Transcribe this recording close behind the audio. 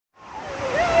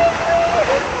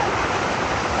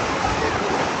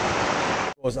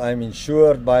Because I'm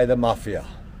insured by the mafia.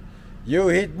 You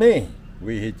hit me,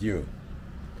 we hit you.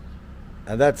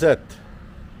 And that's it.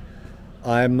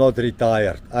 I'm not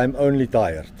retired, I'm only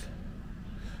tired.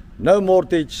 No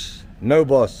mortgage, no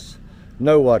boss,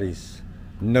 no worries,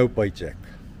 no paycheck.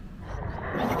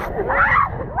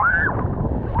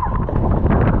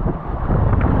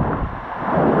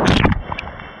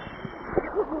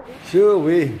 So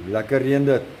lekker reën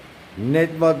dit.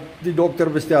 Net wat die dokter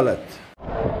bestel het.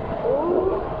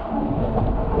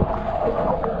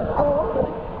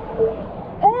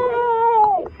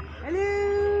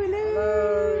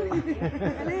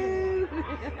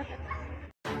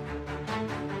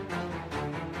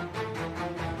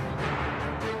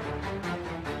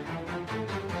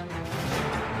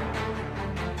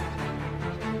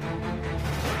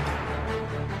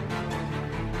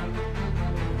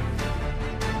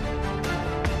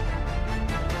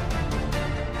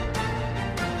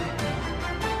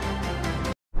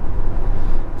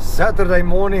 Saturday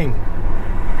morning.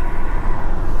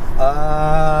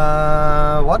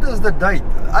 What is the date?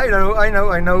 I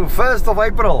know. 1st of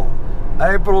April.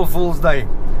 April Fool's Day.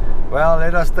 Well,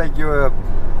 let us take you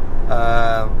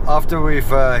after we've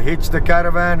hitched the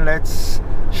caravan. Let's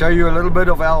show you a little bit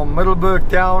of our Middelburg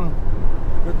town.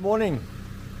 Good morning.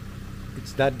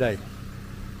 It's that day.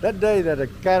 That day that a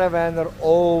caravaner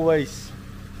always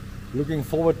looking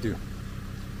forward to.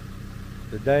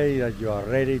 The day that you are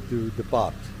ready to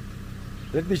depart.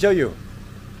 Let me show you.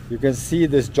 You can see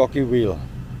this jockey wheel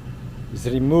is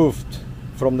removed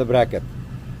from the bracket,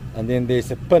 and then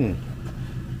there's a pin,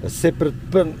 a separate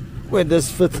pin where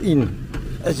this fits in,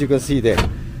 as you can see there.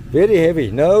 Very heavy.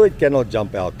 No, it cannot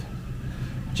jump out.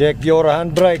 Check your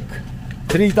handbrake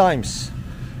 3 times.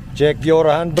 Check your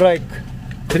handbrake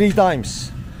 3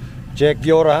 times. Check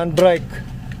your handbrake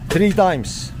 3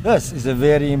 times. This is a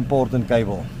very important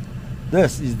cable.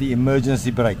 This is the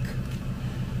emergency brake.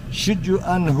 Should you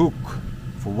unhook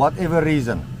for whatever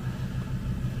reason,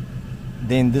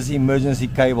 then this emergency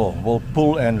cable will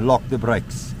pull and lock the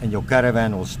brakes and your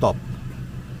caravan will stop.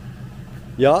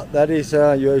 Yeah, that is,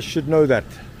 you should know that.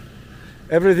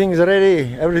 Everything's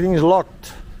ready, everything's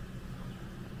locked.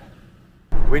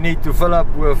 We need to fill up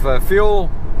with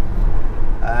fuel,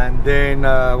 and then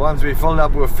once we fill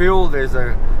up with fuel, there's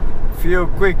a few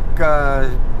quick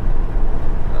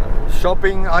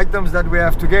shopping items that we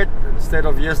have to get instead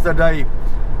of yesterday,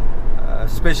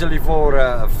 especially for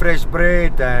fresh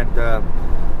bread and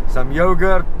some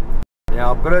yogurt.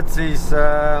 Yeah, Brits is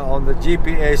on the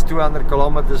GPS 200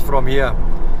 kilometers from here,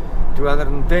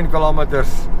 210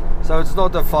 kilometers, so it's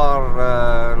not a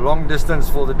far long distance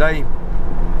for the day.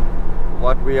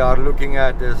 What we are looking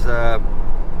at is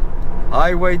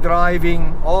highway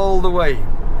driving all the way.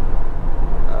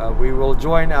 We will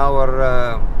join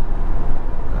our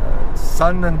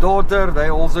son and daughter.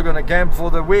 They're also going to camp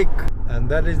for the week, and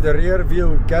that is the rear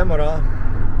view camera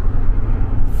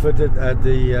fitted at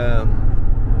the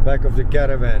back of the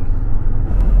caravan,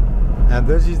 and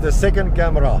this is the second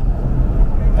camera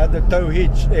at the tow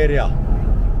hitch area.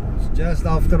 It's just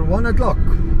after 1 o'clock,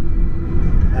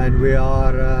 and we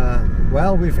are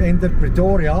well, we've entered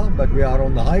Pretoria, but we are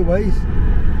on the highways,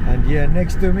 and here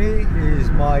next to me is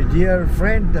my dear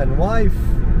friend and wife,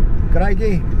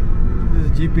 Craigie.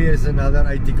 This GPS another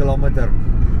 80 kilometers,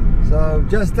 so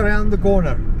just around the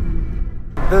corner.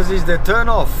 This is the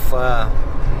turn-off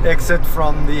exit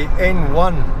from the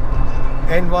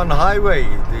N1 highway,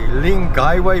 the link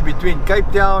highway between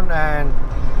Cape Town and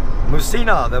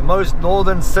Musina, the most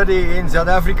northern city in South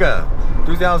Africa,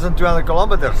 2,200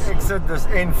 kilometers. Exit this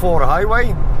N4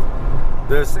 highway.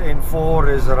 This N4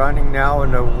 is running now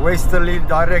in a westerly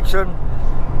direction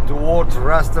towards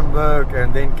Rustenburg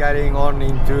and then carrying on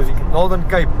into the Northern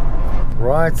Cape.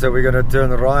 Right, so we're going to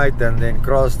turn right and then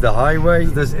cross the highway.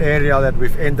 This area that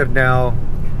we've entered now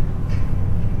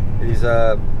is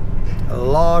a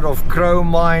lot of chrome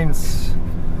mines,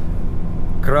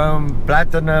 chrome,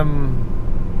 platinum,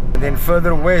 and then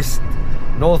further west,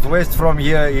 northwest from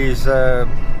here is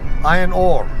iron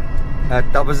ore at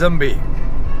Tabazimbi.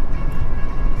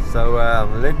 So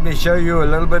let me show you a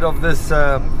little bit of this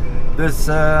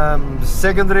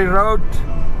secondary road,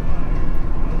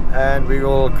 and we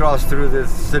will cross through the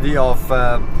city of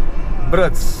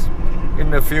Brits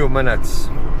in a few minutes.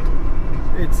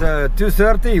 It's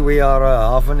 2:30. We are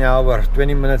half an hour,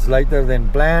 20 minutes later than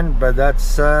planned, but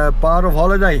that's part of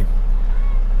holiday.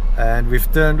 And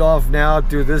we've turned off now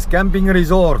to this camping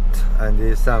resort, and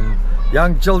there's some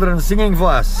young children singing for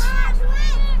us.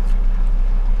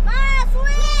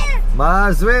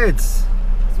 Maar sweets.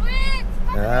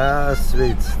 Ah,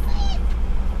 sweets.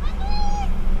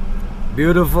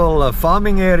 Beautiful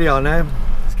farming area, né?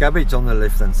 cabbage on the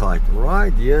left hand side.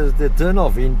 Right, here's the turn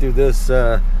off into this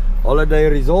holiday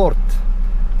resort.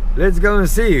 Let's go and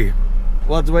see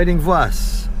what's waiting for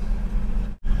us.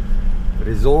 The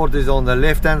resort is on the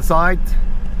left hand side.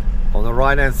 On the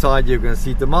right hand side you can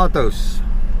see tomatoes.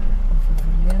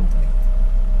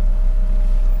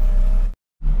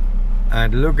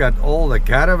 And look at all the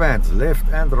caravans left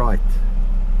and right.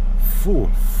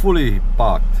 Fully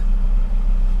parked.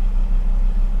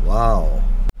 Wow.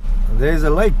 And there's a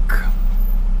lake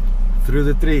through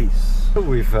the trees.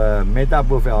 We've met up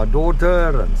with our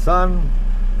daughter and son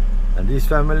and his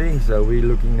family, so we're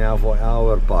looking now for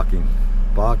our parking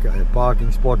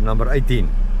spot number 18.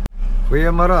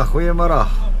 Goeiemôre, goeiemôre.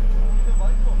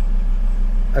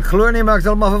 Ek glo nie maar ek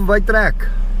sal maar verby trek.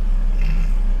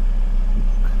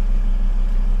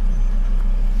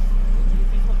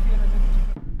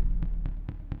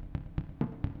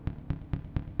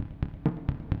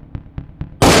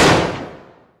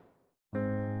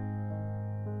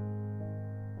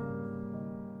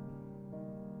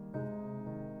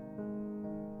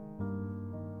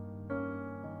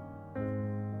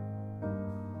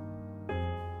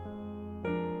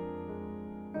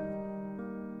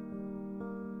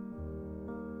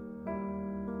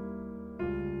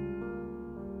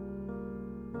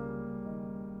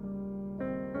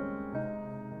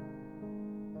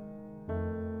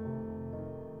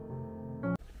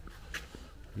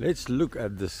 Let's look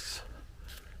at this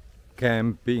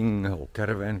camping or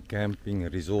caravan camping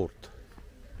resort.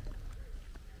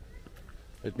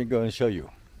 Let me go and show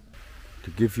you. To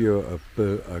give you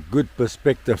a good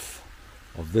perspective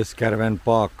of this caravan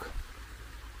park.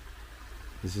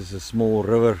 This is a small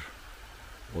river,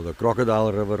 or the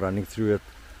Crocodile River running through it.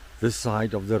 This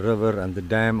side of the river and the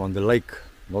dam on the lake,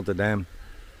 not the dam,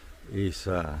 is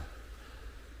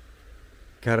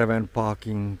caravan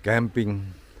parking,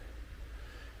 camping.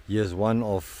 Here's one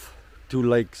of two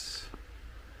lakes,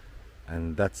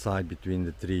 and that side between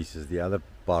the trees is the other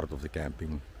part of the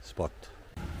camping spot.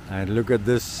 And look at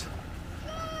this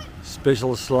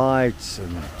special slides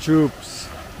and tubes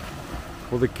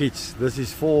for the kids. This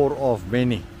is 4 of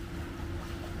many.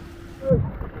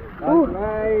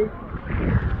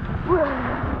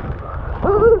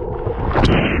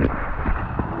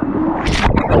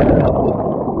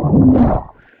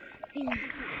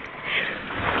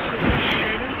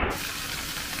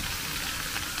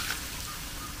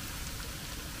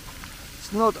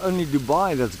 It's not only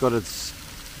Dubai that's got its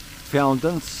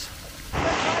fountains.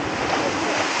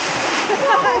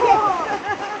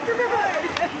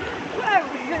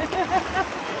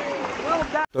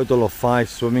 Total of 5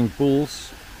 swimming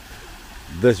pools.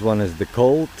 This one is the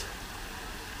cold,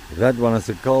 that one is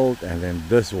the cold, and then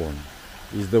this one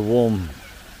is the warm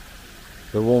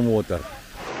water.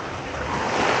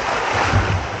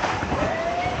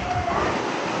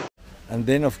 And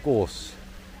then of course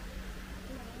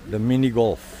the mini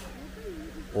golf,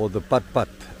 or the putt-putt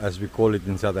as we call it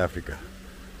in South Africa.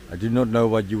 I do not know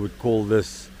what you would call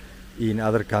this in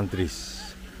other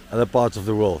countries, other parts of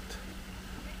the world.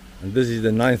 And this is the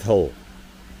 9th hole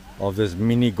of this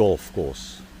mini golf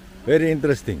course. Very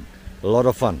interesting, a lot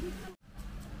of fun.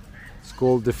 It's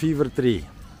called the Fever Tree,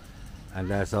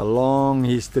 and has a long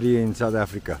history in South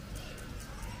Africa.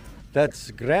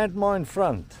 That's grandma in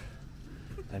front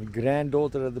and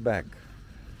granddaughter at the back.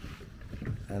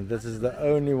 And this is the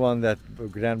only one that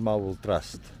grandma will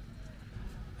trust.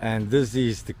 And this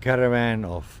is the caravan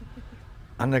of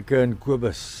Anneke and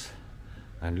Kobus.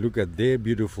 And look at their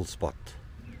beautiful spot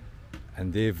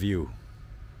and their view.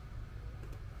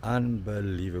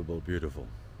 Unbelievable beautiful.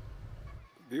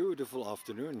 Beautiful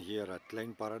afternoon here at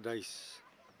Klein Paradys,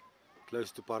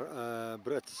 close to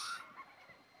Brits,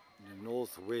 in the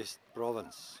northwest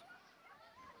province.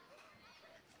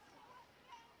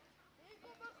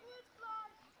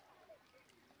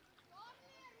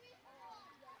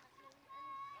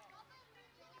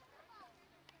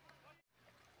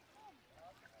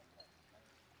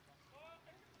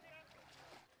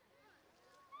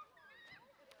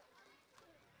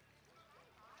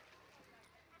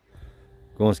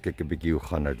 Kom ons kyk 'n bietjie hoe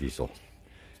gaan dit hierso.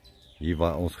 Hier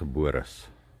waar ons gebore is.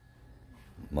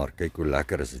 Maar kyk hoe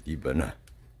lekker is dit hier binne.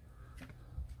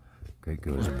 Kyk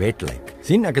hoe ons bed lyk.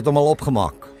 Sien, ek het hom al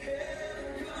opgemaak.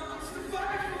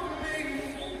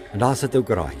 En daar sit ook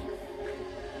raai.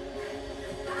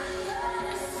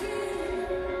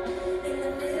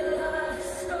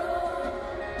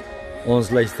 Ons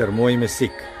luister mooi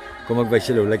musiek. Kom ek wys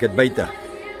julle hoe lyk dit buite.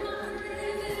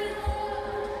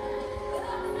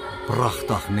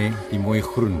 Pragtig, nee, die mooi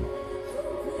groen.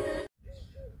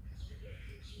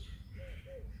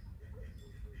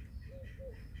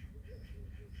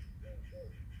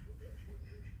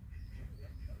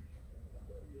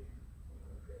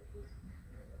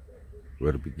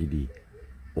 hoor bietjie die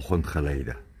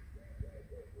oggendgeluide.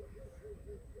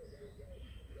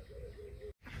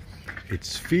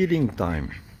 It's feeding time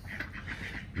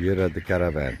here at the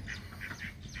caravan.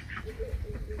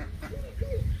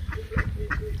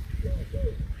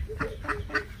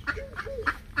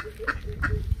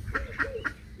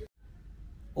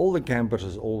 All the campers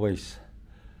is always,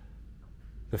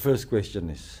 the first question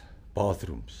is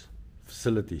bathrooms,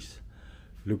 facilities.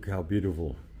 Look how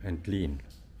beautiful and clean.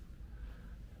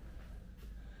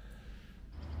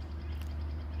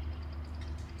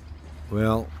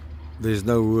 Well, there's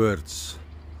no words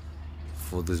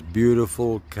for this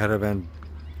beautiful caravan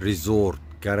resort,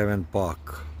 caravan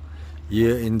park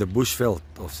here in the Bosveld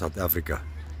of South Africa.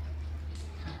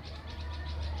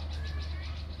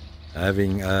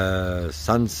 Having a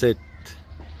sunset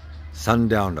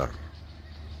sundowner.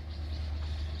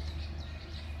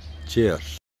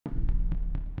 Cheers.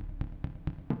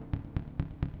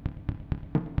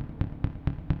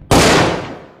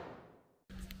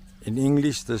 In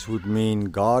English this would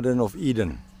mean Garden of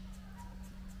Eden.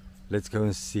 Let's go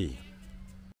and see.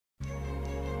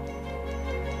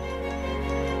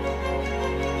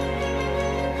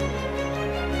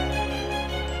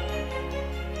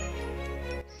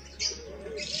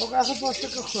 Ook as 'n paar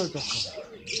stukke groter gaan.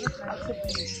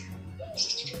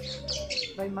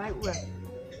 By my oor.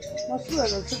 Maar so,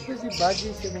 dan sit jy die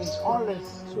budgies en alles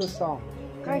so saam.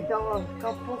 Kyk daar,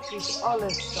 kapotjies,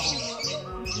 alles saam.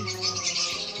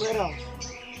 Oral.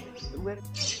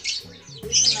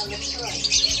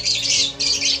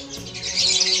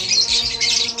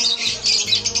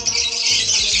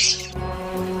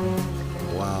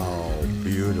 Wow,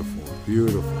 beautiful,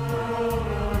 beautiful.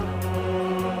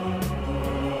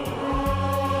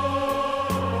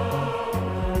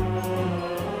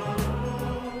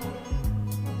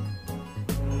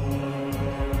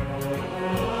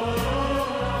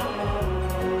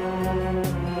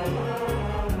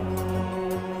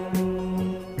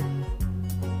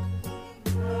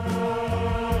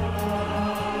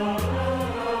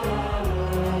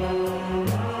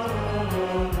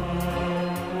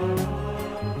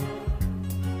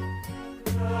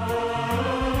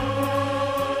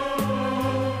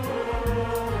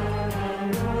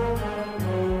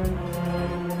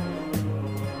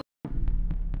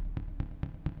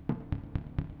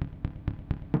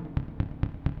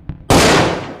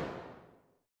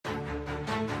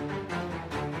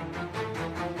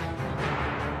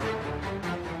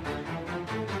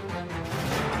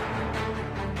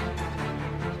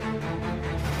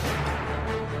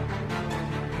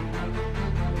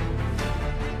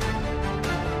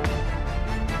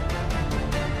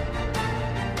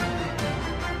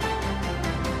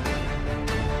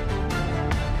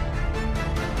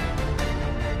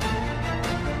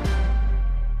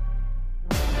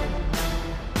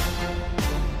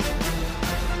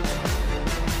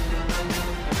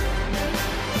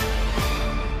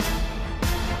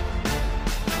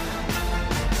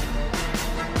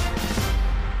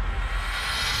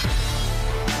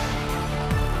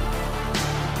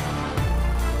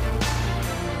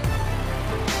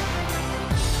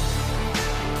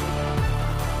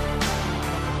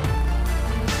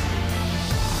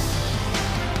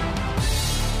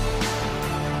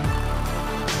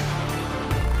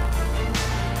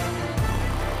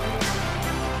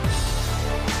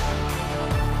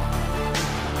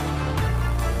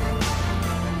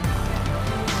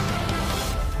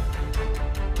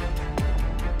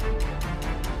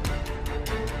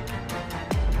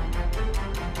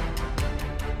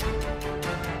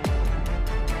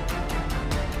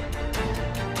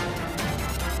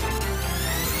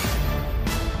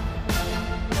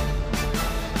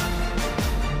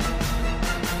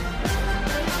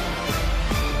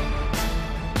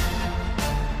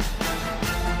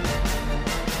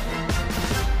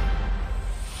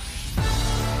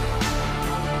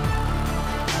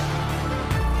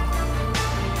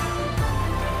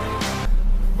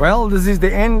 Well, this is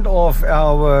the end of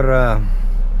our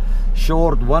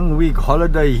short 1-week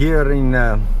holiday here in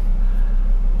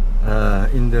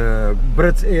the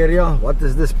Brits area. What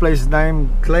is this place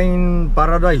name? Klein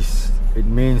Paradys. It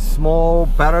means small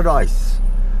paradise.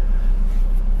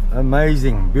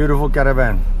 Amazing, beautiful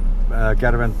caravan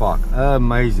park.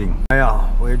 Amazing. Yeah,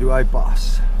 where do I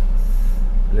pass?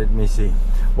 Let me see.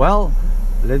 Well,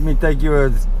 let me take you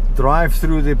a drive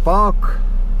through the park,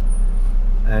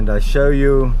 and I show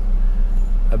you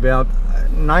about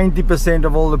 90%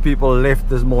 of all the people left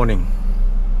this morning.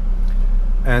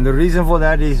 And the reason for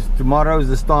that is tomorrow is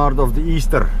the start of the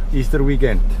Easter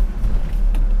weekend.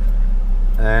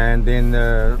 And then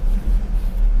the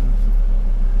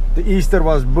Easter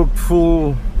was booked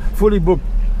fully booked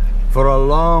for a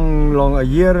a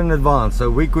year in advance, so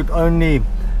we could only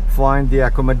find the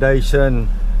accommodation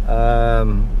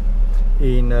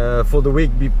for the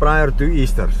week prior to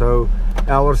Easter. So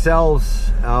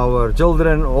ourselves, our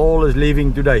children, all is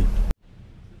leaving today.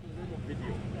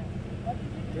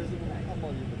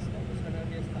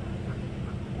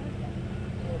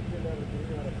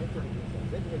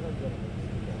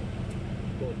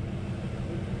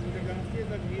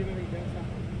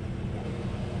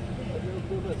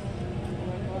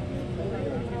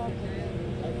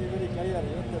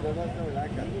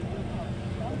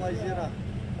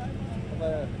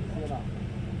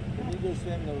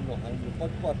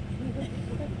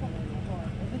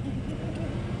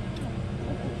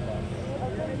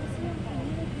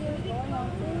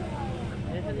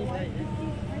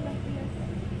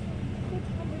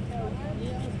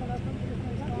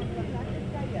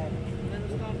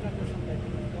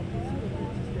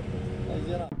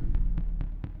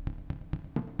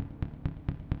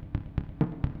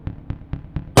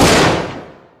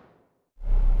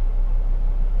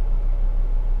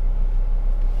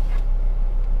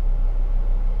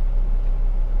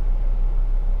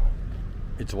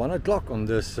 It's 1 o'clock on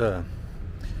this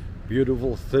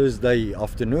beautiful Thursday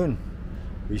afternoon.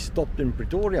 We stopped in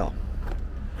Pretoria.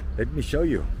 Let me show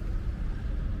you.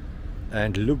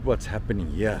 And look what's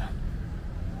happening here.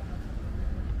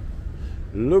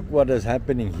 Look what is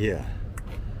happening here.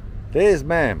 There's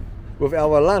ma'am with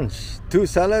our lunch. 2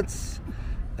 salads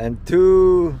and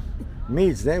 2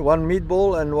 meats. 1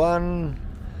 meatball and 1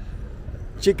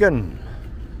 chicken.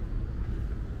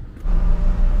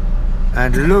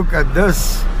 And look at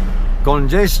this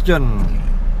congestion,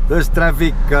 this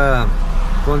traffic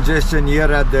congestion here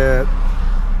at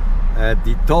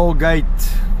the toll gate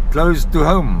close to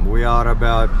home. We are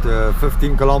about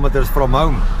 15 kilometers from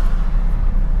home.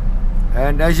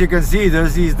 And as you can see,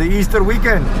 this is the Easter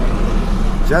weekend.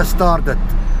 Just started.